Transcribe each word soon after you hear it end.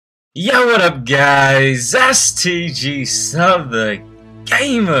Yo, what up, guys? STG Sub the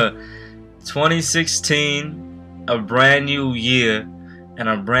Gamer. 2016, a brand new year, and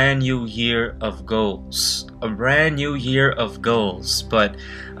a brand new year of goals. A brand new year of goals. But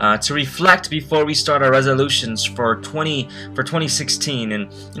to reflect before we start our resolutions for 2016, and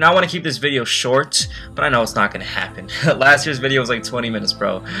I want to keep this video short, but I know it's not gonna happen. Last year's video was like 20 minutes,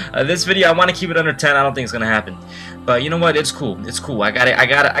 bro. This video I want to keep it under 10. I don't think it's gonna happen. But you know what? It's cool. It's cool. I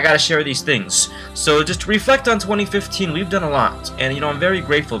gotta share these things. So just to reflect on 2015, we've done a lot, and I'm very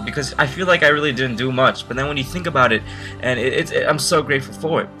grateful because I feel like I really didn't do much. But then when you think about it, and I'm so grateful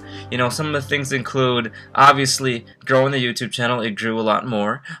for it. Some of the things include obviously growing the YouTube channel. It grew a lot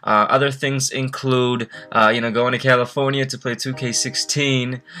more. Other things include going to California to play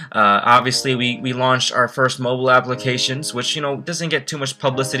 2K16. Obviously we launched our first mobile applications, which doesn't get too much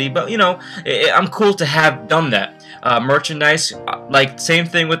publicity, but I'm cool to have done that. Merchandise, like same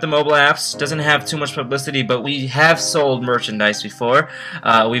thing with the mobile apps, doesn't have too much publicity, but we have sold merchandise before.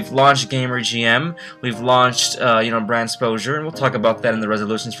 We've launched Gamer GM, we've launched brand exposure, and we'll talk about that in the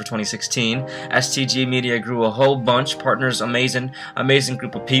resolutions for 2016. STG Media grew a whole bunch, partners, amazing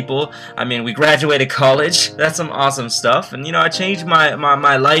group of people. I mean, we graduated college. That's some awesome stuff, and I changed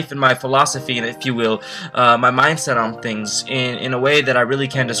my life and my philosophy, and if you will, my mindset on things in a way that I really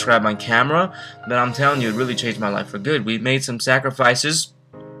can't describe on camera, but I'm telling you, it really changed my life for good. We made some sacrifices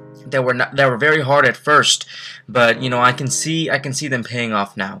that were very hard at first, but I can see them paying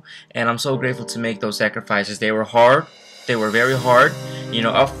off now, and I'm so grateful to make those sacrifices. They were hard. They were very hard.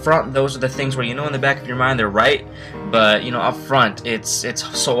 Up front, those are the things where in the back of your mind they're right, but up front it's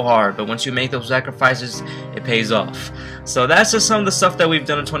so hard. But once you make those sacrifices, it pays off. So that's just some of the stuff that we've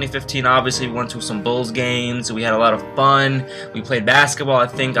done in 2015. Obviously, we went to some Bulls games. We had a lot of fun. We played basketball. I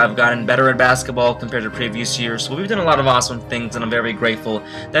think I've gotten better at basketball compared to previous years. So we've done a lot of awesome things, and I'm very grateful.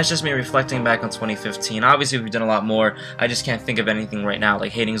 That's just me reflecting back on 2015. Obviously, we've done a lot more. I just can't think of anything right now,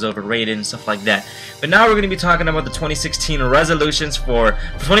 like hating's overrated and stuff like that. But now we're going to be talking about the 2016 resolutions for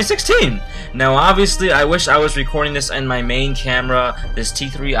 2016. Now, obviously, I wish I was recording this in my main camera, this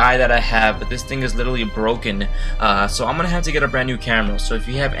T3i that I have, but this thing is literally broken. So I'm gonna have to get a brand new camera. So if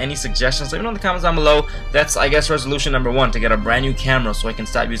you have any suggestions, let me know in the comments down below. That's, I guess, resolution number 1, to get a brand new camera so I can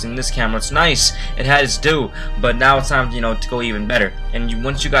stop using this camera. It's nice, it had its due, but now it's time to go even better. And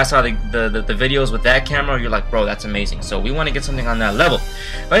once you guys saw the videos with that camera, you're like, bro, that's amazing. So we want to get something on that level.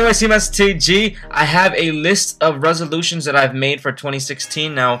 But anyway, Team STG, I have a list of resolutions that I've made for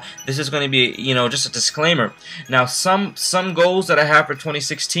 2016. Now this is going to be just a disclaimer. Now some goals that I have for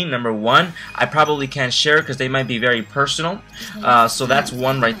 2016, number 1, I probably can't share because they might be very personal, so that's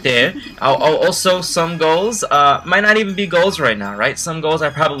one right there. Also, some goals might not even be goals right now, right? Some goals I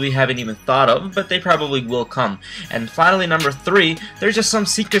probably haven't even thought of, but they probably will come. And finally, number 3, there's just some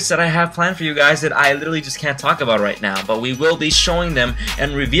secrets that I have planned for you guys that I literally just can't talk about right now, but we will be showing them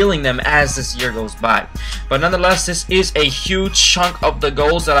and revealing them as this year goes by. But nonetheless, this is a huge chunk of the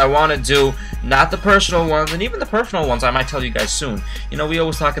goals that I want to do, not the personal ones, and even the personal ones I might tell you guys soon. We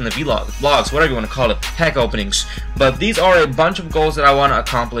always talk in the vlogs, whatever you want to call it, pack openings. But these are a bunch of goals that I want to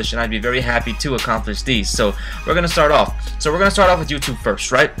accomplish, and I'd be very happy to accomplish these. So we're going to start off. So we're going to start off with YouTube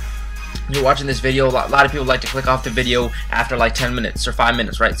first, right? You're watching this video, a lot of people like to click off the video after like 10 minutes or 5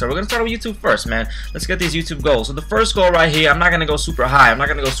 minutes, right? So we're going to start with YouTube first, man. Let's get these YouTube goals. So the first goal right here, I'm not going to go super high. I'm not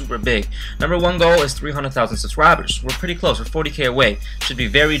going to go super big. Number 1 goal is 300,000 subscribers. We're pretty close. We're 40K away. Should be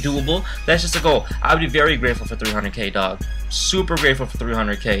very doable. That's just a goal. I would be very grateful for 300K, dog. Super grateful for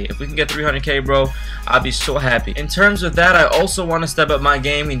 300K. If we can get 300K, bro, I'll be so happy. In terms of that, I also want to step up my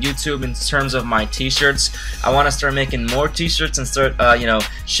game in YouTube in terms of my t-shirts. I want to start making more t-shirts and start,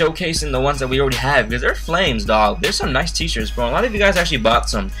 showcasing the ones that we already have, because they're flames, dog. There's some nice t-shirts, bro. A lot of you guys actually bought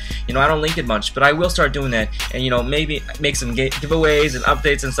some. I don't link it much, but I will start doing that, and maybe make some giveaways and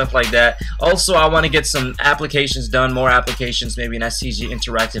updates and stuff like that. Also, I want to get some applications done, more applications, maybe an STG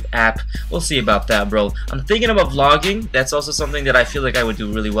interactive app. We'll see about that, bro. I'm thinking about vlogging. That's also something that I feel like I would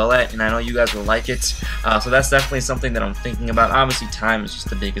do really well at, and I know you guys will like it. So that's definitely something that I'm thinking about. Obviously, time is just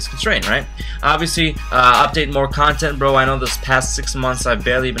the biggest constraint, right? Obviously, update more content, bro. I know this past 6 months I've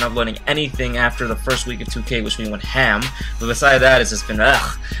barely been uploading anything after the first week of 2K, which we went ham. But besides that, it's just been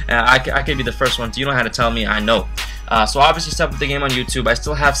I could be the first one. You know how to tell me, I know. So obviously step up the game on YouTube. I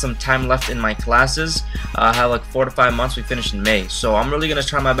still have some time left in my classes. I have like 4 to 5 months. We finish in May, so I'm really gonna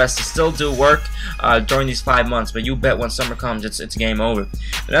try my best to still do work during these 5 months. But you bet when summer comes, it's game over.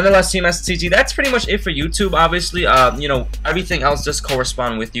 But nonetheless, Team STG, that's pretty much it for YouTube. Obviously, you know, everything else does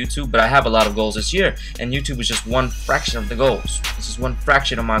correspond with YouTube, but I have a lot of goals this year, and YouTube is just one fraction of the goals. This is one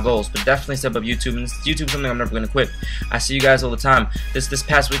fraction of my goals, but definitely step up YouTube, and YouTube is something I'm never gonna quit. I see you guys all the time. This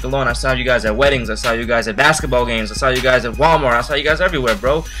past week alone, I saw you guys at weddings, I saw you guys at basketball games, I saw you guys at Walmart, I saw you guys everywhere,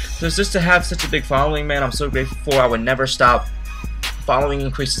 bro. So just to have such a big following, man, I'm so grateful for. I would never stop. Following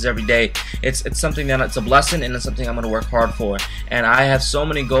increases every day. It's something that it's a blessing, and it's something I'm going to work hard for. And I have so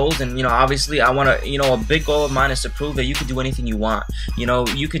many goals, and you know, obviously I want to, you know, a big goal of mine is to prove that you could do anything you want. You know,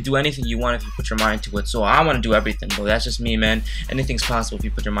 you could do anything you want if you put your mind to it. So I want to do everything, bro. That's just me, man. Anything's possible if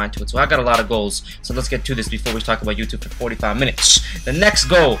you put your mind to it. So I got a lot of goals. So let's get to this before we talk about YouTube for 45 minutes. The next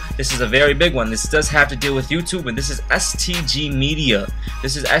goal, this is a very big one. This does have to deal with YouTube, and this is STG Media.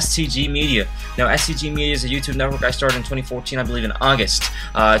 This is STG Media. Now, STG Media is a YouTube network I started in 2014, I believe in August.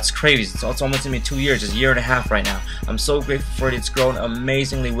 It's crazy. It's almost in me 2 years. It's a year and a half right now. I'm so grateful for it. It's grown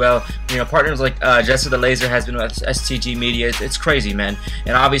amazingly well. You know, partners like Jesse the Laser has been with STG Media. It's crazy, man.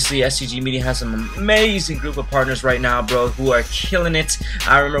 And obviously, STG Media has some amazing group of partners right now, bro, who are killing it.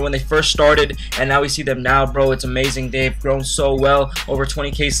 I remember when they first started, and now we see them now, bro. It's amazing. They've grown so well. Over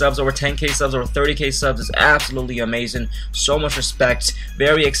 20K subs, over 10K subs, over 30K subs. It's absolutely amazing. So much respect.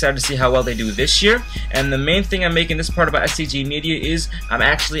 Very excited to see how well they do this year. And the main thing I'm making this part about STG Media is I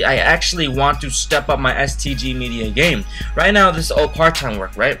actually want to step up my STG Media game. Right now, this is all part-time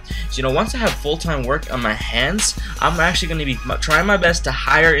work, right? So, you know, once I have full-time work on my hands, I'm actually going to be trying my best to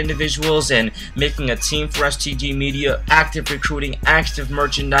hire individuals and making a team for STG Media, active recruiting, active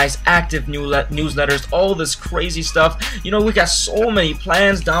merchandise, active newsletters, all this crazy stuff. You know, we got so many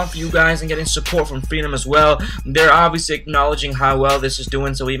plans down for you guys, and getting support from Freedom as well. They're obviously acknowledging how well this is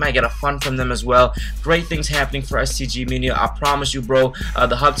doing, so we might get a fund from them as well. Great things happening for STG Media, I promise you, bro.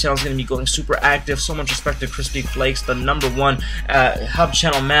 The hub channel is going to be going super active. So much respect to Crispy Flakes, the #1 hub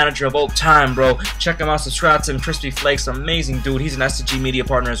channel manager of all time, bro. Check him out, subscribe to him. Crispy Flakes, amazing dude. He's an STG Media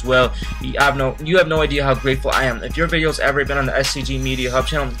partner as well. You have no idea how grateful I am. If your video's ever been on the STG Media hub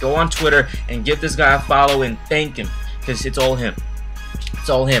channel, go on Twitter and give this guy a follow and thank him, because it's all him. It's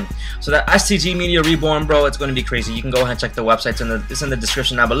all him. So that STG Media Reborn, bro, it's going to be crazy. You can go ahead and check the website. It's in the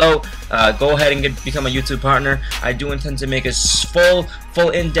description down below. Go ahead and become a YouTube partner. I do intend to make a full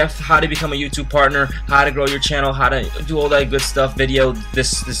in-depth how to become a YouTube partner, how to grow your channel, how to do all that good stuff video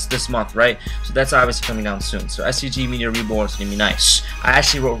this month, right? So that's obviously coming down soon. So STG Media Reborn is going to be nice. I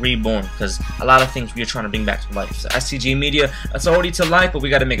actually wrote Reborn because a lot of things we are trying to bring back to life. So STG Media, it's already to life, but we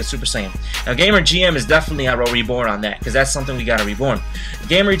got to make it Super Saiyan. Now Gamer GM is definitely, I wrote Reborn on that because that's something we got to reborn.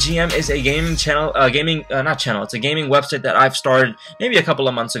 Gamer GM is a gaming channel, it's a gaming website that I've started maybe a couple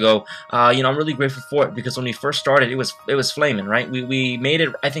of months ago. You know, I'm really grateful for it because when we first started, it was flaming, right? We made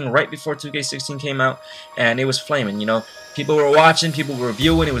it, I think, right before 2K16 came out, and it was flaming. You know, people were watching, people were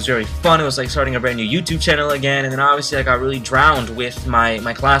reviewing. It was very fun. It was like starting a brand new YouTube channel again. And then obviously I got really drowned with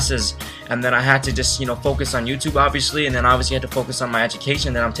my classes, and then I had to just, you know, focus on YouTube, obviously, and then obviously I had to focus on my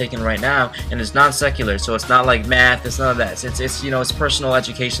education that I'm taking right now, and it's non-secular, so it's not like math, it's none of that. It's you know, it's personal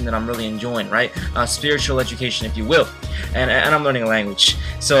education that I'm really enjoying, right? Spiritual education, if you will, and I'm learning a language.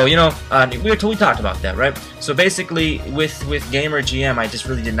 So, you know, we talked about that, right? So basically, with Gamer GM, I just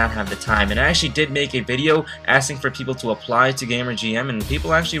really did not have the time, and I actually did make a video asking for people to apply to Gamer GM, and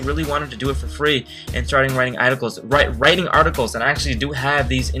people actually really wanted to do it for free and starting writing articles, and I actually do have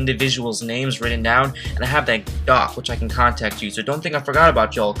these individuals' names written down, and I have that doc which I can contact you. So don't think I forgot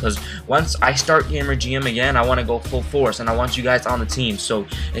about y'all, because once I start Gamer GM again, I want to go full force, and I want you guys on the team. So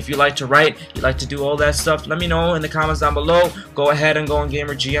if you like to write, you like to do all that stuff, let me know in the comments down below. Go ahead and go on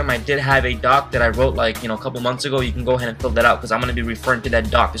Gamer GM. I did have a doc that I wrote, like, you know, a couple months ago. You can go ahead and fill that out, because I'm going to be referring to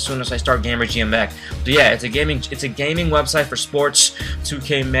that doc as soon as I start Gamer GM back. So yeah, it's a gaming website for sports,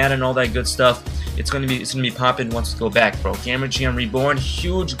 2K, Madden, and all that good stuff. It's gonna be popping once we go back, bro. Gamer GM Reborn,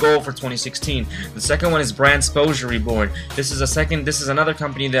 huge goal for 2016. The second one is Brand Exposure Reborn. This is another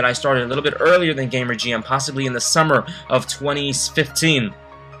company that I started a little bit earlier than Gamer GM, possibly in the summer of 2015.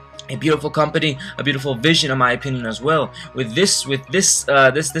 A beautiful company, a beautiful vision, in my opinion, as well. This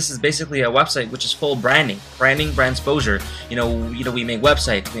is basically a website which is full brand exposure. You know, we make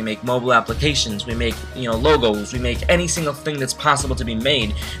websites, we make mobile applications, we make, you know, logos, we make any single thing that's possible to be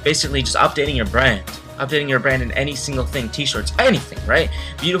made. Basically, just updating your brand. updating your brand in any single thing, t-shirts, anything, right?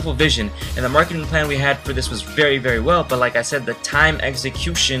 Beautiful vision. And the marketing plan we had for this was very, very well, but like I said, the time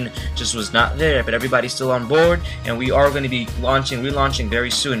execution just was not there. But everybody's still on board, and we are going to be relaunching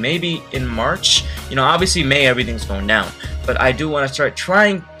very soon, maybe in March. You know, obviously May everything's going down, but I do want to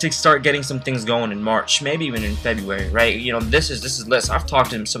trying to start getting some things going in March, maybe even in February, right? You know, this is list. I've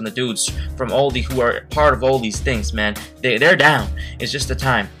talked to some of the dudes from Oldie who are part of all these things, man. They're down. It's just the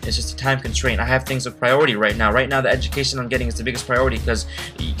time. It's just a time constraint. I have things of priority right now. Right now, the education I'm getting is the biggest priority because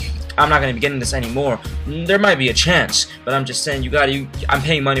I'm not going to be getting this anymore. There might be a chance, but I'm just saying I'm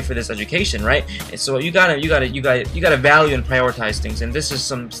paying money for this education, right? And so you gotta value and prioritize things. And this is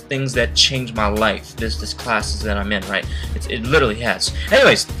some things that changed my life. This classes that I'm in, right? It literally has.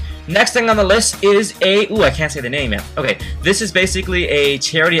 Anyways. Next thing on the list is I can't say the name yet. Okay, this is basically a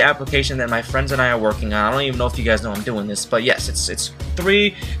charity application that my friends and I are working on. I don't even know if you guys know I'm doing this, but yes, it's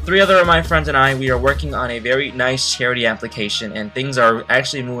three other of my friends and I. We are working on a very nice charity application, and things are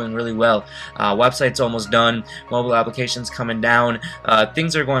actually moving really well. Website's almost done, mobile applications coming down.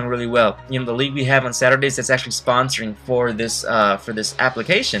 Things are going really well. You know, the league we have on Saturdays that's actually sponsoring for this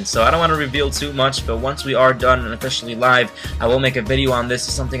application. So I don't want to reveal too much, but once we are done and officially live, I will make a video on this.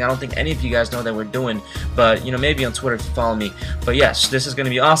 It's something I don't think any of you guys know that we're doing, but you know, maybe on Twitter if you follow me. But yes, this is going to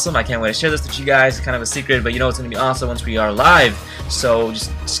be awesome. I can't wait to share this with you guys. It's kind of a secret, but you know it's going to be awesome once we are live, so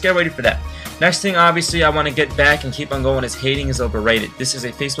just get ready for that. Next thing, obviously, I want to get back and keep on going is Hating is Overrated. This is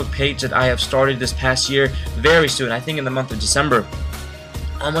a Facebook page that I have started this past year, very soon, I think in the month of December.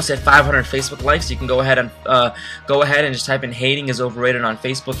 Almost at 500 Facebook likes. You can go ahead and just type in Hating is Overrated on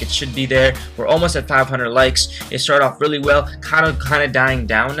Facebook. It should be there. We're almost at 500 likes. It started off really well, kind of dying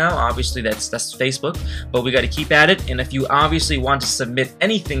down now. Obviously that's Facebook, but we got to keep at it. And if you obviously want to submit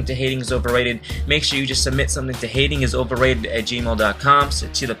anything to Hating is Overrated, make sure you just submit something to hatingisoverrated@gmail.com. So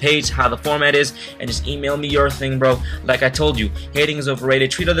see the page, how the format is, and just email me your thing, bro. Like I told you, Hating is Overrated.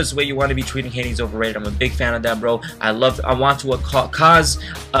 Treat others the way you want to be treating Hating is Overrated. I'm a big fan of that, bro. I want to cause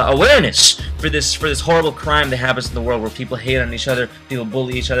awareness for this horrible crime that happens in the world, where people hate on each other, people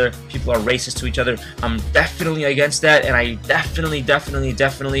bully each other, people are racist to each other. I'm definitely against that, and I definitely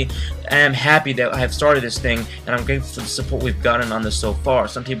am happy that I have started this thing, and I'm grateful for the support we've gotten on this so far.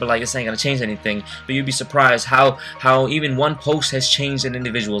 Some people are like, this ain't gonna change anything, but you'd be surprised how even one post has changed an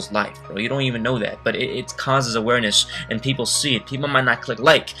individual's life, bro. You don't even know that, but it causes awareness, and people see it. People might not click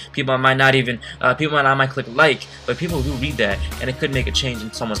like, people might not click like, but people do read that, and it could make a change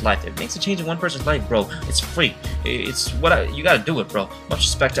in someone's life. It makes a change in one person's life, bro. It's free. It's you gotta do it, bro. Much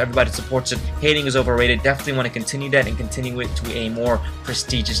respect to everybody that supports it. Hating is Overrated. Definitely want to continue that and continue it to a more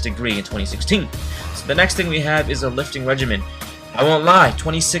prestigious degree in 2016. So the next thing we have is a lifting regimen. I won't lie,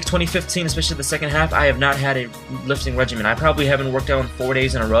 2015, especially the second half, I have not had a lifting regimen. I probably haven't worked out in 4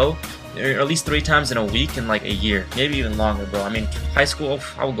 days in a row, or at least 3 times in a week in like a year, maybe even longer, bro. I mean, high school,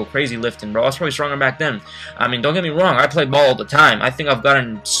 I would go crazy lifting, bro. I was probably stronger back then. I mean, don't get me wrong, I played ball all the time. I think I've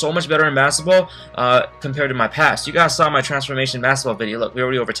gotten so much better in basketball compared to my past. You guys saw my transformation basketball video. Look, we're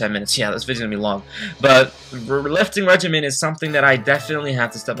already over 10 minutes. Yeah, this video's gonna be long. But lifting regimen is something that I definitely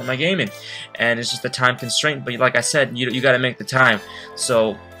have to step on my game in, and it's just a time constraint. But like I said, you gotta make the time.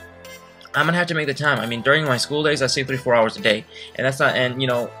 So I'm gonna have to make the time. I mean, during my school days, I say 3-4 hours a day, and that's not. And you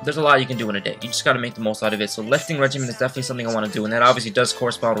know, there's a lot you can do in a day. You just gotta make the most out of it. So lifting regimen is definitely something I want to do, and that obviously does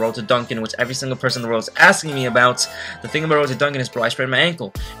correspond to Road to Duncan, which every single person in the world is asking me about. The thing about Road to Duncan is, bro, I sprained my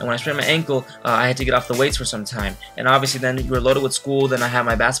ankle, and when I sprained my ankle, I had to get off the weights for some time. And obviously, then you're loaded with school. Then I have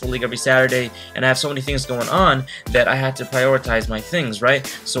my basketball league every Saturday, and I have so many things going on that I had to prioritize my things, right?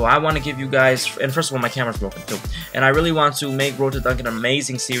 So I want to give you guys. And first of all, my camera's broken too, and I really want to make Road to Duncan an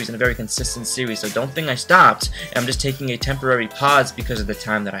amazing series and a very consistent series. So don't think I stopped. I'm just taking a temporary pause because of the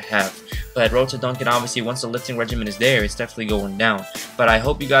time that I have. But Road to Duncan, obviously, once the lifting regimen is there, it's definitely going down. But I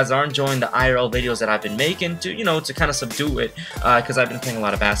hope you guys are enjoying the IRL videos that I've been making to, you know, to kind of subdue it, because I've been playing a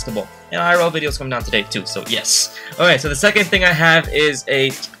lot of basketball. And IRL videos come down today too, so yes. Alright, so the second thing I have is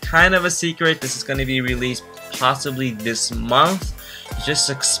a kind of a secret. This is going to be released possibly this month. Just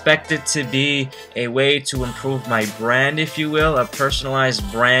expect it to be a way to improve my brand, if you will, a personalized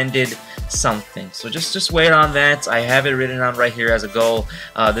branded something. So just wait on that. I have it written on right here as a goal.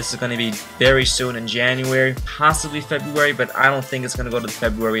 This is going to be very soon in January, possibly February, but I don't think it's going to go to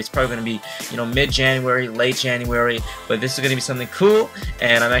February. It's probably going to be, you know, mid-January, late January, but this is going to be something cool,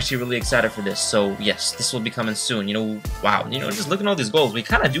 and I'm actually really excited for this. So yes, this will be coming soon. You know, wow, you know, just looking at all these goals, we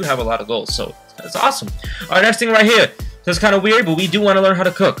kind of do have a lot of goals, so it's awesome. Alright, next thing right here. So it's kind of weird, but we do want to learn how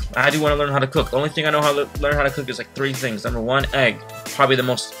to cook. I do want to learn how to cook. The only thing I know how to learn how to cook is like 3 things. Number 1, egg. Probably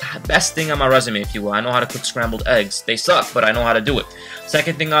the best thing on my resume, if you will. I know how to cook scrambled eggs. They suck, but I know how to do it.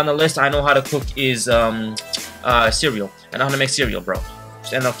 Second thing on the list I know how to cook is cereal. I know how to make cereal, bro.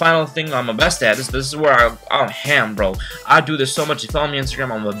 And the final thing I'm the best at, this is where I'm ham, bro. I do this so much. You follow me on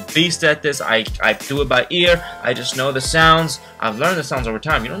Instagram, I'm a beast at this. I do it by ear. I just know the sounds. I've learned the sounds over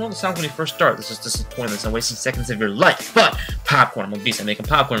time. You don't know the sounds when you first start. This is pointless. I'm wasting seconds of your life. But popcorn, I'm a beast. I'm making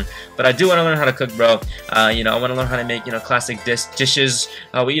popcorn. But I do want to learn how to cook, bro. You know, I want to learn how to make, you know, classic dishes.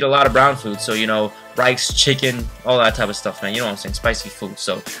 We eat a lot of brown food, so, you know, rice, chicken, all that type of stuff, man. You know what I'm saying? Spicy food.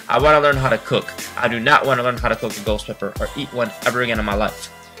 So I want to learn how to cook. I do not want to learn how to cook a ghost pepper or eat one ever again in my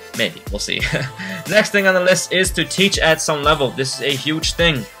life. Maybe. We'll see. Next thing on the list is to teach at some level. This is a huge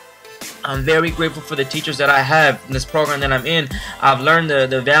thing. I'm very grateful for the teachers that I have in this program that I'm in. I've learned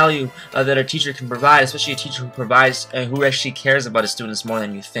the value that a teacher can provide, especially a teacher who provides and who actually cares about his students more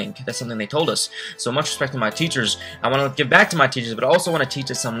than you think. That's something they told us. So much respect to my teachers. I want to give back to my teachers, but I also want to teach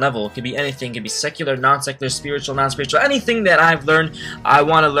at some level. It could be anything. It could be secular, non-secular, spiritual, non-spiritual. Anything that I've learned, I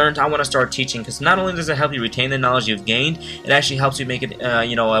want to learn. I want to start teaching, because not only does it help you retain the knowledge you've gained, it actually helps you make it,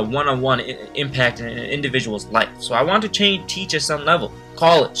 you know, a one-on-one impact in an individual's life. So I want to teach at some level.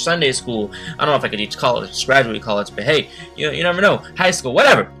 College, Sunday school. I don't know if I could teach college, graduate college, but hey, you never know. High school,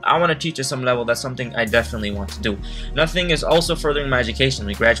 whatever. I want to teach at some level. That's something I definitely want to do. Another thing is also furthering my education.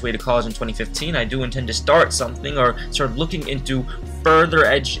 We graduated college in 2015. I do intend to start something or start looking into further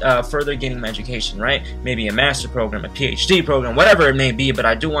gaining my education, right? Maybe a master program, a PhD program, whatever it may be, but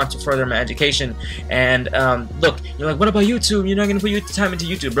I do want to further my education. And look, you're like, what about YouTube? You're not going to put time into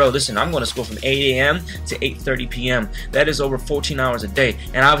YouTube, bro. Listen, I'm going to school from 8 a.m. to 8:30 p.m. That is over 14 hours a day.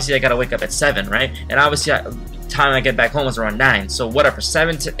 And obviously I gotta wake up at 7, right? And obviously time I get back home is around 9. So whatever,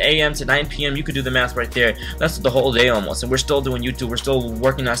 7 a.m. to 9 p.m. you could do the math right there. That's the whole day almost. And we're still doing YouTube. We're still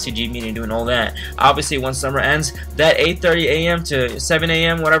working on STG meeting, doing all that. Obviously, once summer ends, that 8:30 a.m. to 7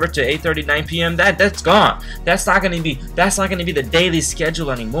 a.m. whatever to 8:30 9 p.m. that's gone. That's not gonna be the daily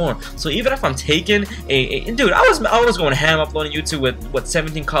schedule anymore. So even if I'm taking dude, I was going ham uploading YouTube with what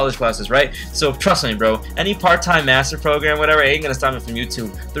 17 college classes, right? So trust me, bro. Any part-time master program, whatever, ain't gonna stop me from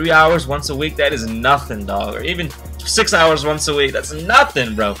YouTube. 3 hours once a week, that is nothing, dog. Or even 6 hours once a week, that's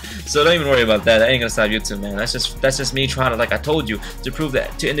nothing, bro. So don't even worry about that. That ain't gonna stop YouTube, man. That's just me trying to, like I told you, to prove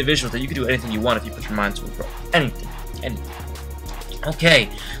that to individuals that you can do anything you want if you put your mind to it, bro. Anything. Okay,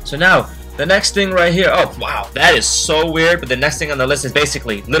 so now the next thing right here. Oh wow, that is so weird. But the next thing on the list is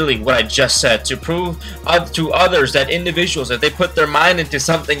basically literally what I just said, to prove to others that individuals, if they put their mind into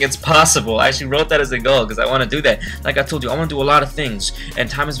something, it's possible. I actually wrote that as a goal because I want to do that. Like I told you, I want to do a lot of things, and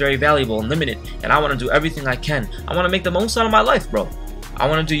time is very valuable and limited, and I want to do everything I can. I want to make the most out of my life, bro. I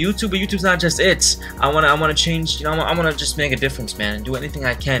want to do YouTube, but YouTube's not just it. I want to change. You know, I want to just make a difference, man, and do anything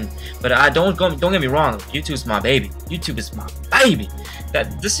I can. But I don't get me wrong. YouTube's my baby. YouTube is my baby.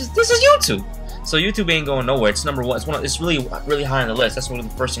 This is YouTube. So YouTube ain't going nowhere. It's number one. It's really high on the list. That's one of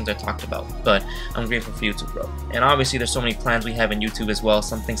the first things I talked about. But I'm grateful for YouTube, bro. And obviously, there's so many plans we have in YouTube as well.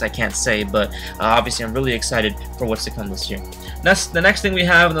 Some things I can't say, but obviously, I'm really excited for what's to come this year. The next thing we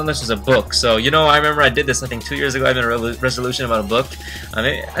have on the list is a book. So you know, I remember I did this. I think 2 years ago. I made a resolution about a book.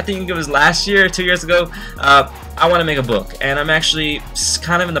 I think it was last year, 2 years ago. I want to make a book, and I'm actually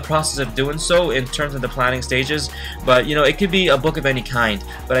kind of in the process of doing so in terms of the planning stages. But you know, it could be a book of any kind.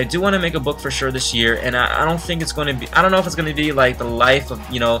 But I do want to make a book for sure this year, and I don't think it's going to be. I don't know if it's going to be like the life of,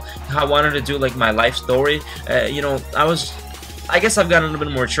 you know, how I wanted to do like my life story. You know, I guess I've gotten a little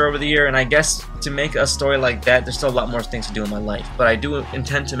bit more mature over the year, and I guess to make a story like that, there's still a lot more things to do in my life. But I do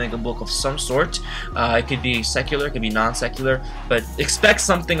intend to make a book of some sort. It could be secular, it could be non-secular, but expect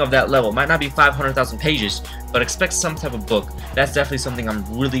something of that level. It might not be 500,000 pages, but expect some type of book. That's definitely something I'm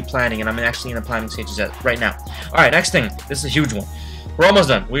really planning, and I'm actually in the planning stages right now. Alright, next thing. This is a huge one. We're almost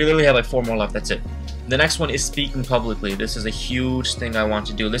done. We literally have like 4 more left. That's it. The next one is speaking publicly. This is a huge thing I want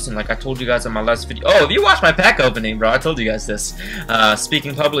to do. Listen, like I told you guys in my last video. Oh, if you watched my pack opening, bro, I told you guys this.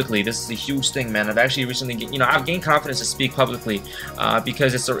 Speaking publicly, this is a huge thing, man. I've actually recently, you know, I've gained confidence to speak publicly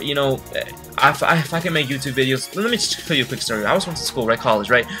because it's, you know, if I can make YouTube videos. Let me just tell you a quick story. I was went to school, right, college,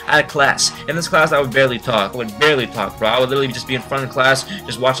 right? I had a class. In this class, I would barely talk. I would barely talk, bro. I would literally just be in front of class,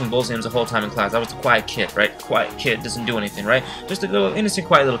 just watching Bulls games the whole time in class. I was a quiet kid, right? Quiet kid, doesn't do anything, right? Just a little innocent,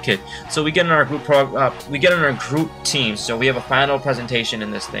 quiet little kid. So we get in our group team. So we have a final presentation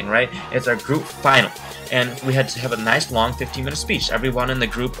in this thing, right? It's our group final, and we had to have a nice long 15-minute speech. Everyone in the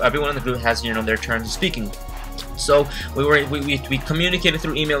group has, you know, their turn speaking. So we communicated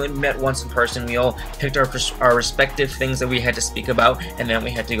through email and met once in person. We all picked our respective things that we had to speak about, and then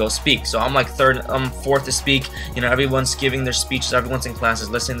we had to go speak. So I'm like fourth to speak. You know, everyone's giving their speeches, everyone's in classes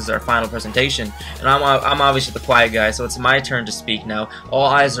listening to our final presentation, and I'm obviously the quiet guy. So it's my turn to speak now. All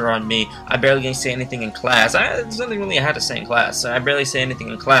eyes are on me. I barely can say anything in class. There's nothing really I had to say in class. So I barely say anything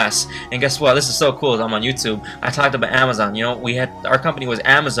in class. And guess what? This is so cool. I'm on YouTube. I talked about Amazon. You know, our company was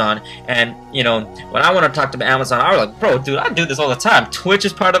Amazon, and you know, when I want to talk about Amazon, I was like, bro, dude, I do this all the time. Twitch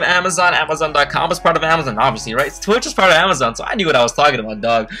is part of Amazon. Amazon.com is part of Amazon, obviously, right? Twitch is part of Amazon, so I knew what I was talking about,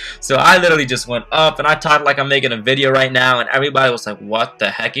 dog. So I literally just went up, and I talked like I'm making a video right now, and everybody was like, what the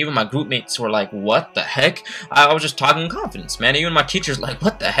heck? Even my group mates were like, what the heck? I was just talking in confidence, man. Even my teacher's like,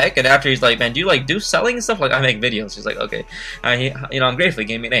 what the heck? And after he's like, man, do you like do selling and stuff? Like, I make videos. He's like, okay. You know, I'm grateful he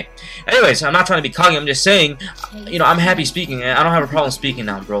gave me an A. Anyway, so I'm not trying to be cocky. I'm just saying, you know, I'm happy speaking, and I don't have a problem speaking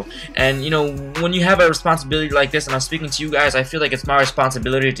now, bro. And, you know, when you have a responsibility like this, and I'm speaking to you guys, I feel like it's my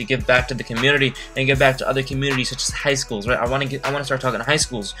responsibility to give back to the community and give back to other communities such as high schools, right? I want to start talking to high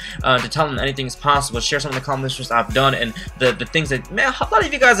schools to tell them anything is possible, share some of the accomplishments I've done, and the things that, man, a lot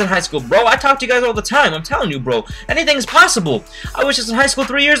of you guys in high school, bro, I talk to you guys all the time. I'm telling you, bro, anything is possible. I was just in high school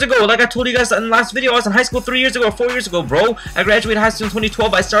 3 years ago. Like I told you guys in the last video, I was in high school 3 years ago or 4 years ago, bro. I graduated high school in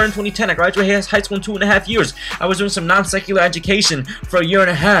 2012. I started in 2010. I graduated high school in 2.5 years. I was doing some non-secular education for a year and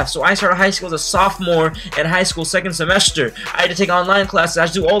a half. So I started high school as a sophomore in high school second semester. I had to take online classes. I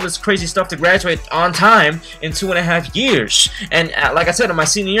had to do all this crazy stuff to graduate on time in 2.5 years. And like I said, in my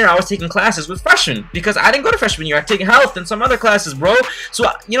senior year, I was taking classes with freshmen because I didn't go to freshman year. I taken health and some other classes, bro. So,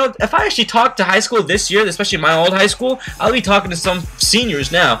 you know, if I actually talk to high school this year, especially my old high school, I'll be talking to some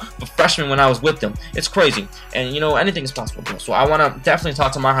seniors now, but freshmen when I was with them. It's crazy. And, you know, anything is possible, bro. So I want to definitely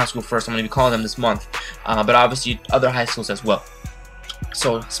talk to my high school first. I'm going to be calling them this month. But obviously other high schools as well.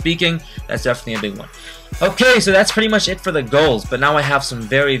 So speaking, that's definitely a big one. Okay, so that's pretty much it for the goals, but now I have some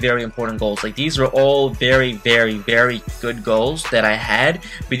very, very important goals. Like, these are all very, very, very good goals that I had,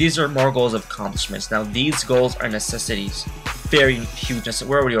 but these are more goals of accomplishments. Now, these goals are necessities. Very huge.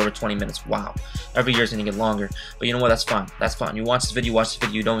 We're already over 20 minutes. Wow. Every year's gonna get longer. But you know what? That's fine. That's fine. You watch this video, watch this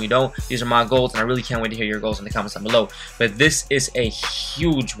video. You don't, you don't. These are my goals, and I really can't wait to hear your goals in the comments down below. But this is a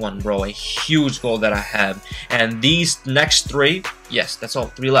huge one, bro. A huge goal that I have. And these next three, yes, that's all.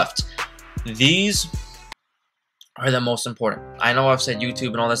 3 left. These are the most important. I know I've said YouTube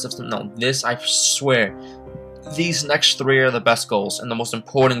and all that stuff. No, this, I swear, these next 3 are the best goals and the most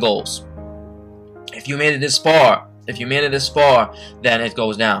important goals. If you made it this far, then it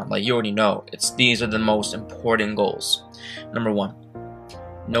goes down. Like, you already know. These are the most important goals. Number 1,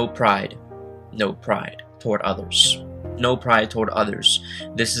 no pride. No pride toward others. No pride toward others.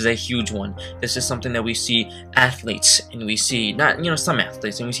 This is a huge one. This is something that we see athletes, and we see some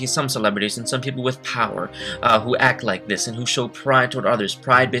athletes, and we see some celebrities and some people with power who act like this and who show pride toward others.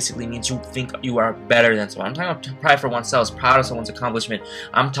 Pride basically means you think you are better than someone. I'm talking about pride for oneself, proud of someone's accomplishment.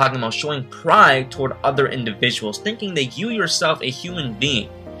 I'm talking about showing pride toward other individuals, thinking that you yourself, a human being,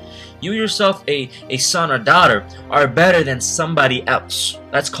 you yourself, a son or daughter, are better than somebody else.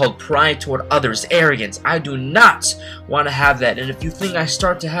 That's called pride toward others, arrogance. I do not want to have that. And if you think I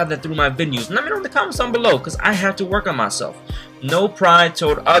start to have that through my videos, let me know in the comments down below, because I have to work on myself. No pride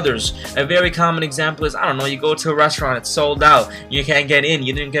toward others. A very common example is, I don't know, you go to a restaurant, it's sold out, you can't get in,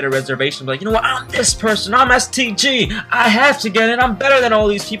 you didn't get a reservation, but like, you know what, I'm this person, I'm STG, I have to get in, I'm better than all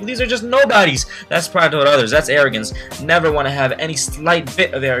these people, these are just nobodies. That's pride toward others, that's arrogance. Never want to have any slight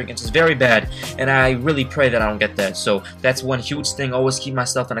bit of arrogance. It's very bad, and I really pray that I don't get that. So that's one huge thing. Always keep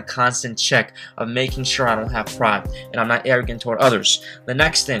myself in a constant check of making sure I don't have pride and I'm not arrogant toward others. The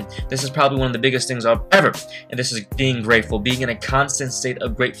next thing, this is probably one of the biggest things I've ever, and this is being grateful, being in a constant state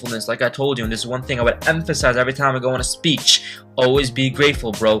of gratefulness. Like I told you, and this is one thing I would emphasize every time I go on a speech. Always be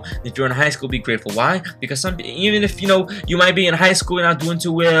grateful, bro. If you're in high school, be grateful. Why? Because even if you might be in high school, you're not doing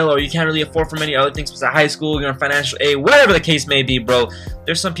too well, or you can't really afford for many other things besides high school, you're in financial aid, whatever the case may be, bro.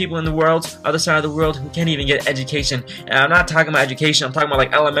 There's some people in the world, other side of the world, who can't even get education. And I'm not talking about education, I'm talking about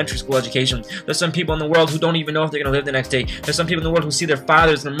like elementary school education. There's some people in the world who don't even know if they're gonna live the next day. There's some people in the world who see their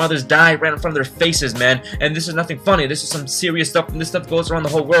fathers and their mothers die right in front of their faces, man. And this is nothing funny. This is some serious stuff, and this stuff goes around the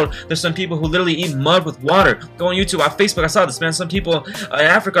whole world. There's some people who literally eat mud with water. Go on YouTube, on Facebook, I saw this, man. Some people in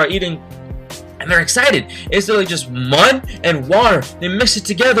Africa are eating, and they're excited. It's literally just mud and water. They mix it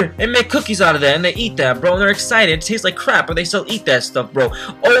together and make cookies out of that, and they eat that, bro. And they're excited. It tastes like crap, but they still eat that stuff, bro.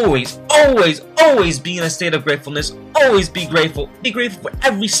 Always, always be in a state of gratefulness. Always be grateful. Be grateful for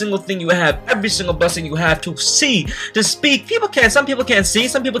every single thing you have, every single blessing you have to see, to speak. Some people can't see,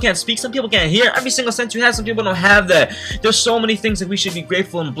 some people can't speak, some people can't hear. Every single sense you have, some people don't have that. There's so many things that we should be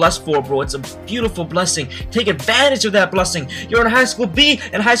grateful and blessed for, bro. It's a beautiful blessing. Take advantage of that blessing. You're in high school, be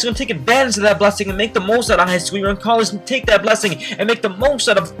in high school and take advantage of that blessing and make the most out of high school. You're in college and take that blessing and make the most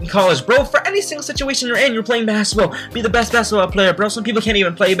out of college, bro. For any single situation you're in, you're playing basketball. Be the best basketball player, bro. Some people can't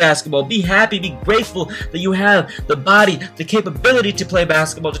even play basketball. Be happy, be grateful that you have the body, the capability to play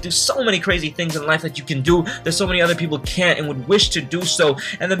basketball, to do so many crazy things in life that you can do. There's so many other people can't and would wish to do so.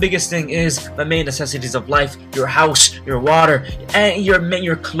 And the biggest thing is the main necessities of life: your house, your water, and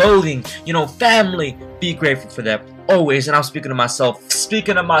your clothing, you know, family. Be grateful for that always. And I'm speaking to myself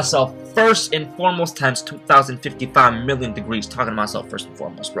first and foremost times 2,055 million degrees, talking to myself first and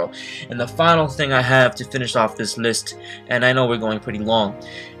foremost, bro. And the final thing I have to finish off this list, and I know we're going pretty long,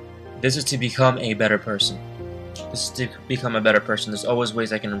 this is to become a better person. This is to become a better person. There's always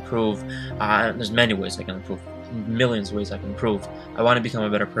ways I can improve. There's many ways I can improve. Millions of ways I can improve. I want to become a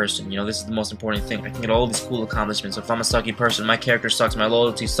better person. You know, this is the most important thing. I can get all these cool accomplishments. If I'm a sucky person, my character sucks, my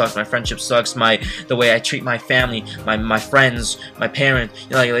loyalty sucks, my friendship sucks, the way I treat my family, my friends, my parents,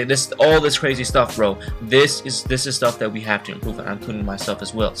 you know, like this, all this crazy stuff, bro. This is stuff that we have to improve, and I'm including myself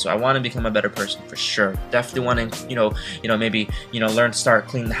as well. So I want to become a better person for sure. Definitely want to, you know, maybe, you know, learn to start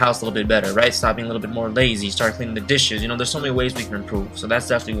cleaning the house a little bit better, right? Stop being a little bit more lazy. Start cleaning the dishes. You know, there's so many ways we can improve. So that's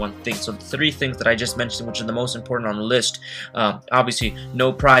definitely one thing. So the 3 things that I just mentioned, which are the most important on the list, obviously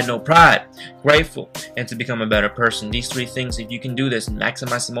no pride, grateful, and to become a better person. These 3 things, if you can do this and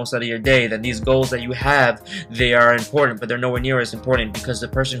maximize the most out of your day, then these goals that you have, they are important, but they're nowhere near as important, because the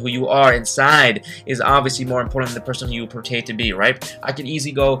person who you are inside is obviously more important than the person who you portray to be, right? I can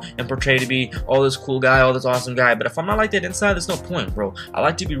easily go and portray to be all this cool guy, all this awesome guy, but if I'm not like that inside, there's no point, bro. I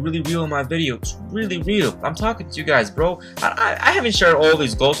like to be really real in my videos, really real. I'm talking to you guys, bro. I haven't shared all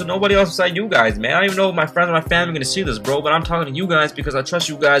these goals with nobody else besides you guys, man. I don't even know if my friends or my family are gonna see this, bro, but I'm talking to you guys because I trust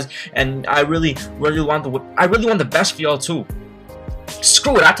you guys, and I really want the best for y'all too.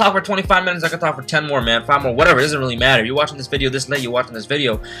 Screw it, I talk for 25 minutes, I can talk for 10 more, man, 5 more, whatever. It doesn't really matter. You're watching this video this late, you're watching this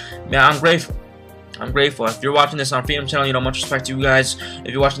video, man, I'm grateful. I'm grateful. If you're watching this on Freedom Channel, you know, much respect to you guys.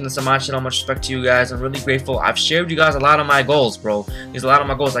 If you're watching this on my channel, much respect to you guys. I'm really grateful. I've shared with you guys a lot of my goals, bro. There's a lot of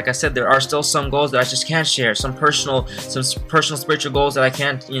my goals. Like I said, there are still some goals that I just can't share. Some personal spiritual goals that I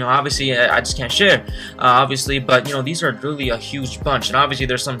can't, you know, obviously I just can't share, obviously. But, you know, these are really a huge bunch. And obviously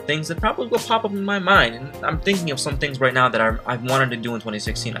there's some things that probably will pop up in my mind. And I'm thinking of some things right now that I've wanted to do in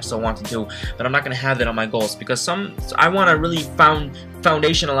 2016. I still want to do, but I'm not going to have that on my goals, because I want to really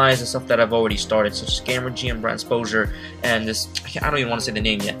foundationalize the stuff that I've already started, such as Gamer G and Brand Exposure, and this, I don't even want to say the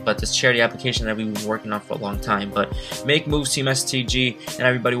name yet, but this charity application that we've been working on for a long time. But make moves, Team STG, and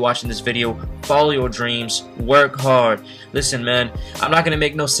everybody watching this video. Follow your dreams, work hard. Listen, man, I'm not gonna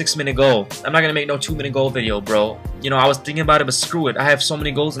make no 6-minute goal. I'm not gonna make no 2-minute goal video, bro. You know, I was thinking about it, but screw it. I have so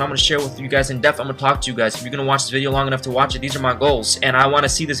many goals, and I'm gonna share with you guys in depth. I'm gonna talk to you guys. If you're gonna watch this video long enough to watch it, these are my goals, and I want to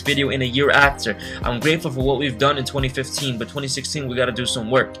see this video in a year after. I'm grateful for what we've done in 2015, but 2016 we gotta do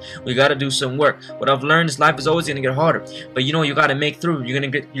some work. We gotta do some work. What I've learned is life is always gonna get harder, but you know, you gotta make through. You're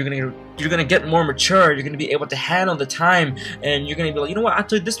gonna get more mature. You're gonna be able to handle the time, and you're gonna be like, you know what, I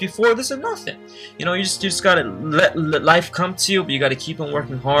did this before. This is nothing. You know, you just gotta let life come to you, but you gotta keep on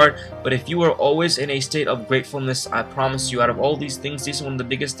working hard. But if you are always in a state of gratefulness, I promise you, out of all these things, these are one of the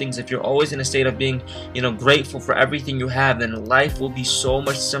biggest things. If you're always in a state of being, you know, grateful for everything you have, then life will be so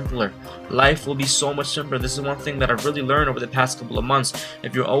much simpler. Life will be so much simpler. This is one thing that I've really learned over the past couple of months.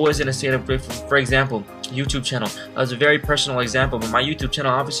 If you're always in a state of grateful, for example, YouTube channel, that's a very personal example, but my YouTube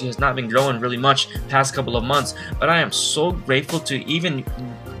channel obviously has not been growing really much past couple of months, but I am so grateful to, even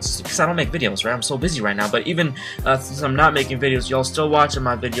because I don't make videos, right? I'm so busy right now, but even since I'm not making videos, y'all still watching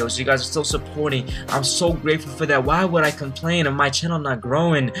my videos, you guys are still supporting. I'm so grateful for that. Why would I complain of my channel not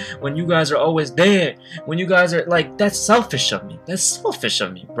growing when you guys are always there? When you guys are like, that's selfish of me. That's selfish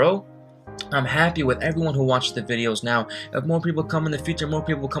of me, bro. I'm happy with everyone who watches the videos now. If more people come in the future, more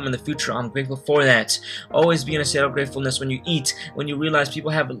people will come in the future. I'm grateful for that. Always be in a state of gratefulness when you eat, when you realize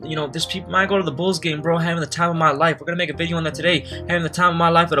people have, you know, there's people, I go to the Bulls game, bro, having the time of my life. We're gonna make a video on that today, having the time of my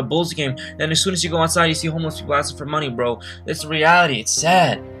life at a Bulls game. Then as soon as you go outside, you see homeless people asking for money, bro. It's the reality. It's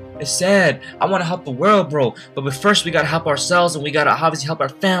sad. It's sad. I want to help the world, bro, but first we gotta help ourselves, and we gotta obviously help our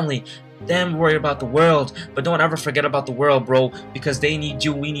family. damn worried about the world, but don't ever forget about the world, bro, because they need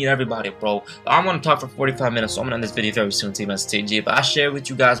you, we need everybody, bro. I'm gonna talk for 45 minutes, so I'm gonna end this video very soon, Team STG, but I share with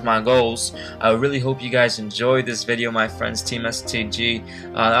you guys my goals. I really hope you guys enjoyed this video, my friends, Team STG.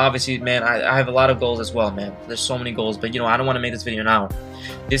 Obviously, man, I have a lot of goals as well, man. There's so many goals, but, you know, I don't want to make this video an hour.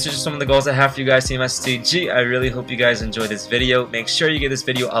 These are just some of the goals I have for you guys, Team STG. I really hope you guys enjoyed this video. Make sure you give this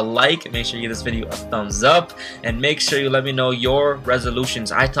video a like, make sure you give this video a thumbs up, and make sure you let me know your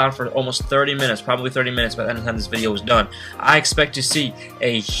resolutions. I talked for almost 30 minutes, probably 30 minutes by the end of the time this video is done. I expect to see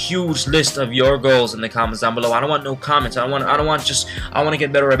a huge list of your goals in the comments down below. I don't want no comments. I want to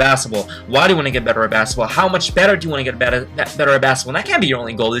get better at basketball. Why do you want to get better at basketball? How much better do you want to get better at basketball? And that can't be your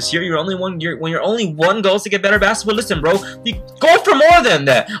only goal this year. When your only one goal is to get better at basketball, listen, bro, you go for more than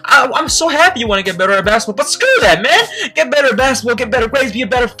that. I'm so happy you want to get better at basketball, but screw that, man. Get better at basketball, get better grades, be a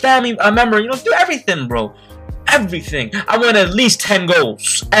better family member. You know, do everything, bro. Everything. I want at least 10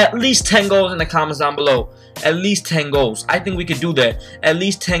 goals. At least 10 goals in the comments down below. At least 10 goals. I think we could do that. At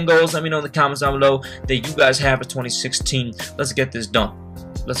least 10 goals. Let me know in the comments down below that you guys have for 2016. Let's get this done.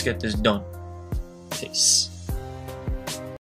 Let's get this done. Peace.